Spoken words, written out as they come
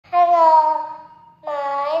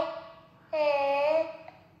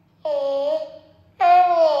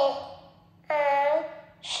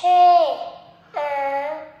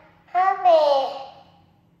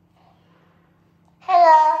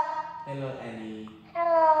Annie.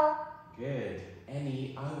 Hello. Good.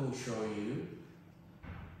 Annie, I will show you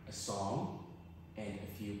a song and a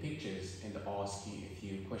few pictures and ask you a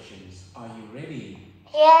few questions. Are you ready?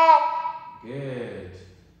 Yeah. Good.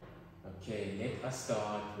 Okay, let us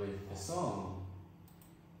start with the song.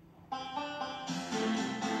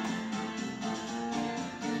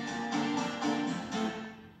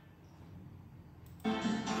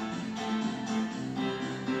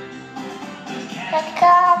 Let's go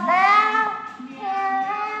now. Meow,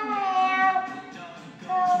 meow, meow.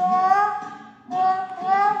 Look,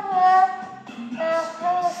 look, look.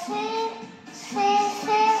 Now, see, see,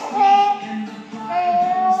 see, see. And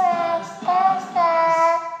let's dance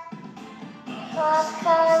that. What's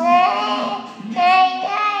coming? Nay,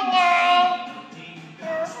 nay, nay.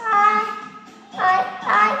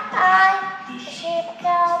 I. Sheep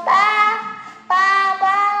go ba, ba,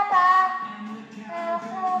 ba, ba.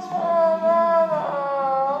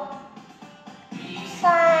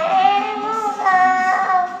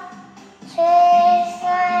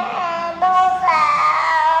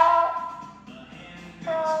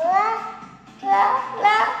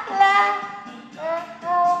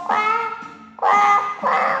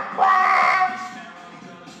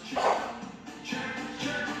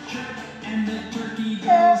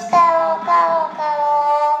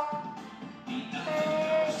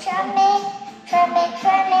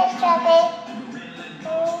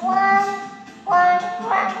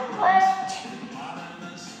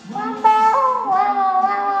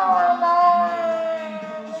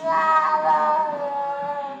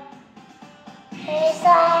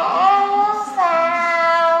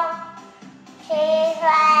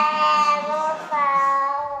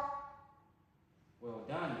 Well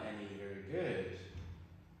done, Annie. Very good.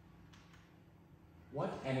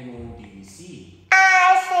 What animal do you see?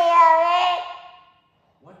 I see a ring.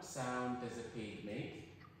 What sound does a pig make?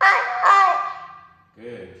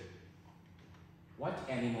 Good. What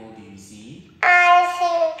animal do you see? I see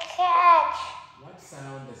a cat. What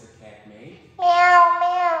sound does a cat make? Meow,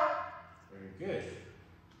 meow. Very good.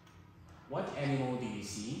 What animal do you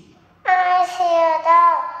see? I see a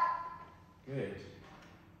dog. Good.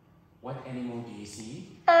 What animal do you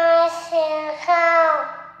see? I see a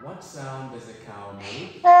cow. What sound does a cow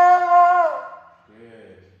make? Moo.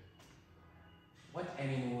 Good. What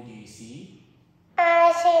animal do you see?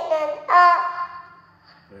 I see an ox.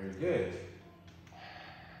 Very good.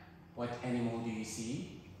 What animal do you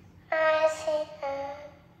see? I see a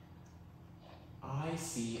I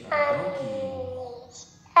see a donkey.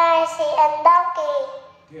 I see a donkey.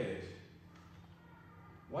 Good.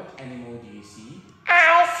 What animal do you see?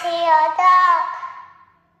 I see a dog.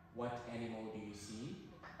 What animal do you see?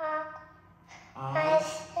 I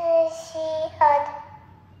see a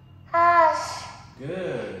horse.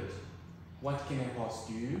 Good. What can a horse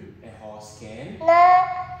do? A horse can? No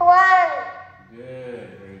one. Good.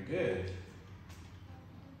 Very good.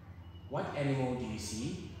 What animal do you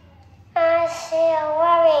see? I see a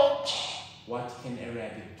rabbit. What can a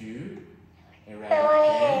rabbit do? A A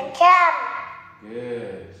rabbit can? jump.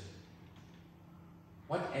 Good.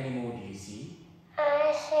 What animal do you see?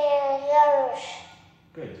 I see a horse.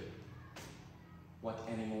 Good. What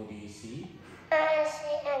animal do you see? I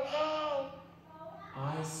see a hen.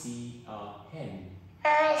 I see a hen.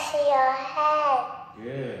 I see a hen.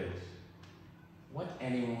 Good. What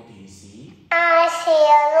animal do you see? I see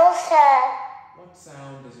a rooster. What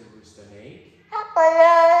sound does a rooster make?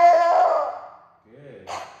 Hello. Good.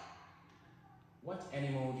 What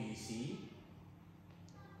animal do you see?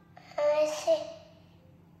 I see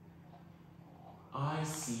I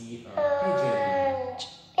see a pigeon.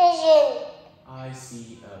 pigeon. I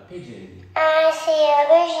see a pigeon. I see a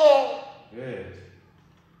pigeon. Good.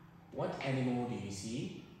 What animal do you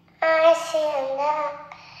see? I see a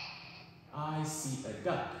duck. I see a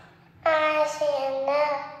duck. I see a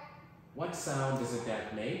duck. What sound does a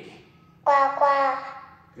duck make? Quack, quack.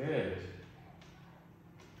 Good.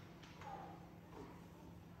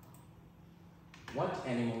 What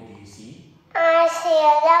animal do you see? I see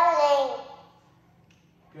a duckling.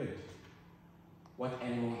 Good. What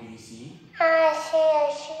animal do you see? I see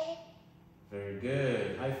a sheep. Very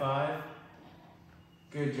good. High five.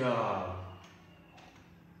 Good job.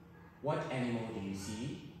 What animal do you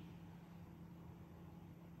see?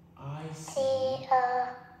 I see See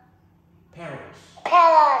a parrot.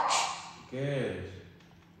 parrot. Good.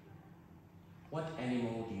 What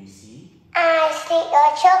animal do you see? I see a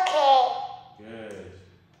turkey. Good.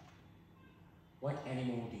 What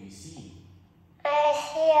animal do you see? I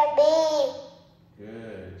see a bee.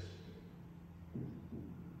 Good.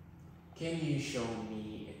 Can you show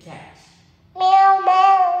me a cat? Meow,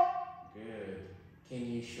 meow. Good.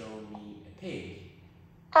 Can you show show me a pig?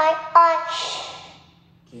 Orange.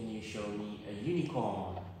 Can you show me a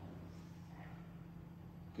unicorn?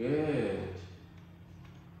 Good.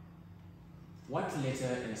 What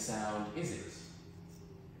letter and sound is it?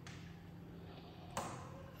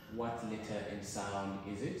 What letter and sound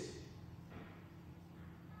is it?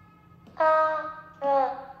 R.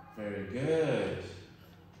 Very good.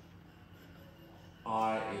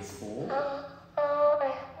 R is for?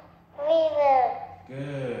 River.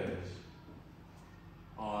 Good.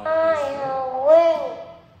 R I is for? wing.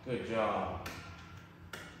 Good job.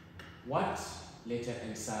 What letter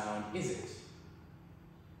and sound is it?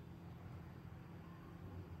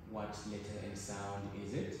 What letter and sound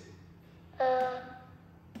is it?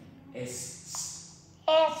 S.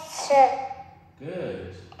 S.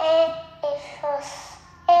 Good. N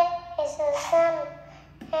is the sun.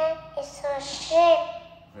 N is the sheep.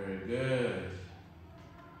 Very good.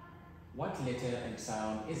 What letter and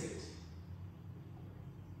sound is it?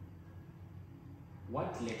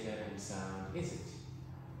 What letter and sound is it?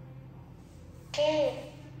 T.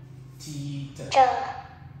 T.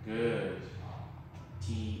 Good.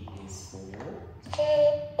 T is for? T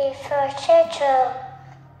is for teacher.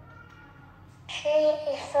 T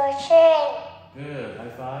is for chain. Good.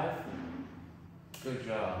 High five. Good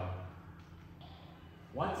job.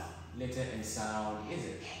 What letter and sound is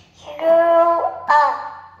it? U. Up.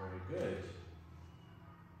 Very good.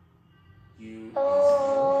 U is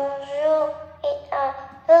for? U is a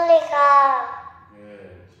unicorn.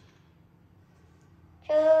 Good.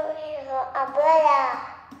 U is for umbrella.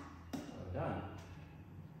 Well done.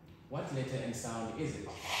 What letter and sound is it?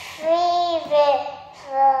 Fever.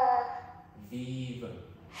 Vive.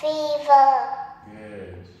 Fever.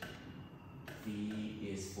 Good. V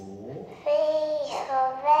is for? V is for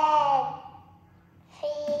van. V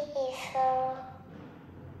is for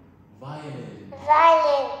Violin.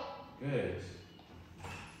 violin. Good.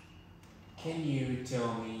 Can you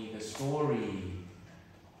tell me the story?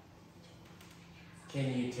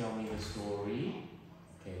 Can you tell me the story?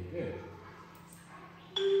 Okay, good.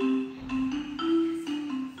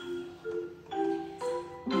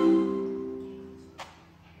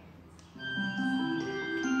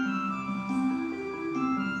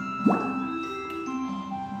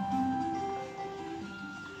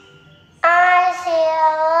 I see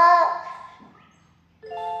a rock.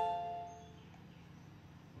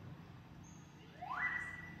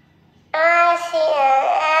 I see an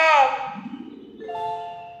ant.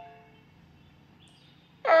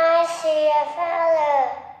 I see a feather.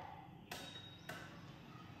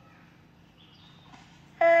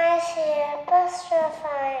 I see a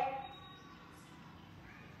butterfly.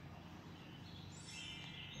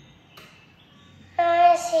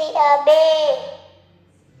 I see a bee.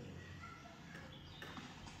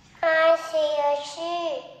 I see a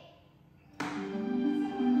sheep.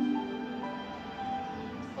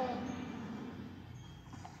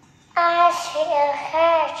 I see a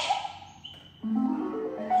cat.